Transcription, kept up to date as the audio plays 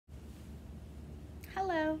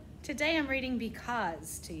Hello, today I'm reading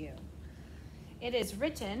Because to you. It is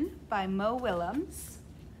written by Mo Willems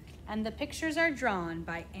and the pictures are drawn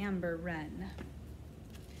by Amber Wren.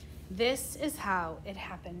 This is how it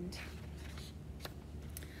happened.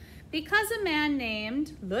 Because a man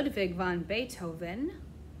named Ludwig van Beethoven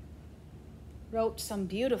wrote some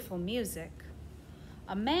beautiful music,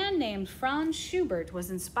 a man named Franz Schubert was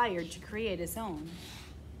inspired to create his own.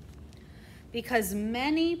 Because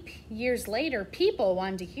many years later, people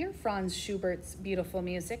wanted to hear Franz Schubert's beautiful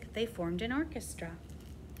music, they formed an orchestra.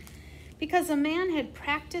 Because a man had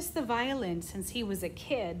practiced the violin since he was a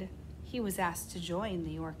kid, he was asked to join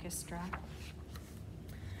the orchestra.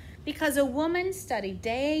 Because a woman studied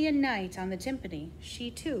day and night on the timpani,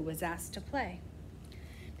 she too was asked to play.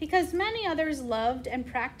 Because many others loved and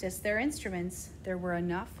practiced their instruments, there were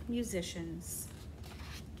enough musicians.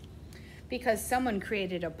 Because someone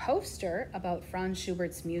created a poster about Franz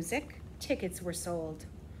Schubert's music, tickets were sold.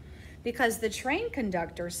 Because the train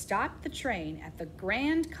conductor stopped the train at the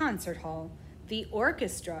Grand Concert Hall, the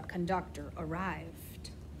orchestra conductor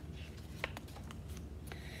arrived.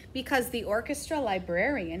 Because the orchestra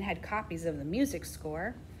librarian had copies of the music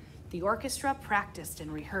score, the orchestra practiced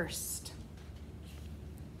and rehearsed.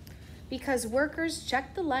 Because workers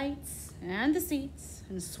checked the lights and the seats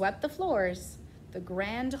and swept the floors, the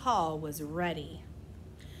grand hall was ready.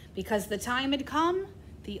 Because the time had come,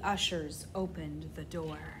 the ushers opened the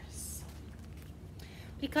doors.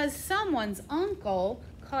 Because someone's uncle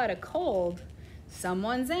caught a cold,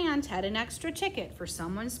 someone's aunt had an extra ticket for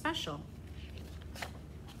someone special.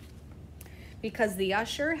 Because the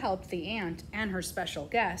usher helped the aunt and her special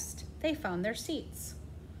guest, they found their seats.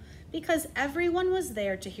 Because everyone was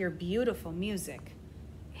there to hear beautiful music,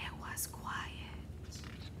 it was quiet.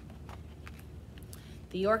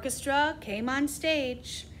 The orchestra came on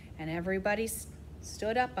stage, and everybody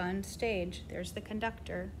stood up on stage. There's the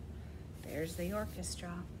conductor. There's the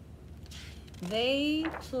orchestra. They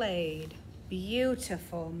played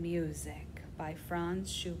beautiful music by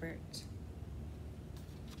Franz Schubert.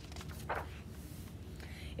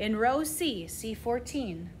 In row C,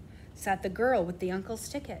 C14, sat the girl with the uncle's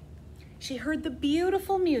ticket. She heard the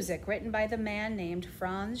beautiful music written by the man named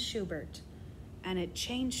Franz Schubert, and it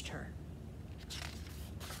changed her.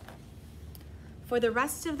 For the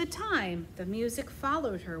rest of the time, the music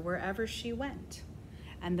followed her wherever she went,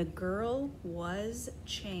 and the girl was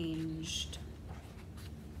changed.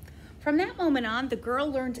 From that moment on, the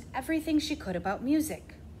girl learned everything she could about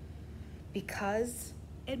music because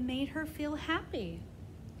it made her feel happy.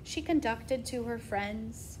 She conducted to her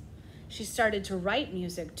friends. She started to write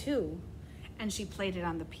music too, and she played it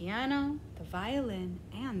on the piano, the violin,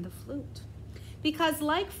 and the flute. Because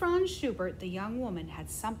like Franz Schubert, the young woman had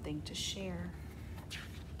something to share.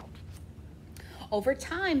 Over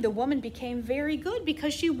time, the woman became very good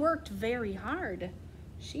because she worked very hard.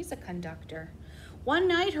 She's a conductor. One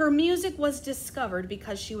night, her music was discovered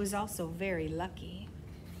because she was also very lucky.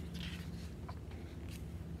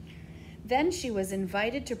 Then she was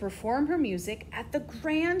invited to perform her music at the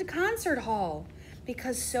Grand Concert Hall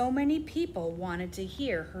because so many people wanted to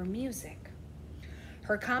hear her music.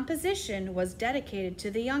 Her composition was dedicated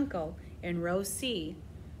to the uncle in row C,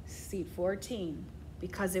 seat 14,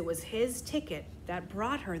 because it was his ticket that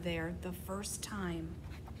brought her there the first time.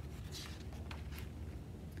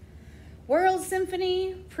 World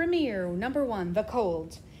Symphony Premiere #1, The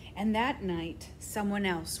Cold. And that night, someone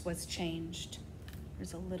else was changed.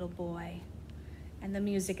 There's a little boy, and the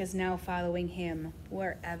music is now following him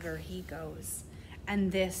wherever he goes.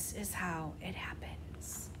 And this is how it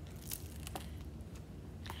happens.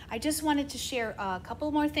 I just wanted to share a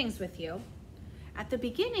couple more things with you. At the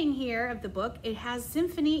beginning here of the book, it has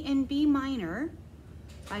Symphony in B minor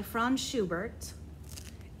by Franz Schubert.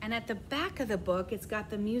 And at the back of the book, it's got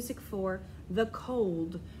the music for The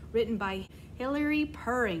Cold, written by Hilary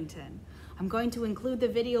Purrington. I'm going to include the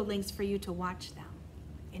video links for you to watch them.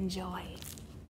 Enjoy.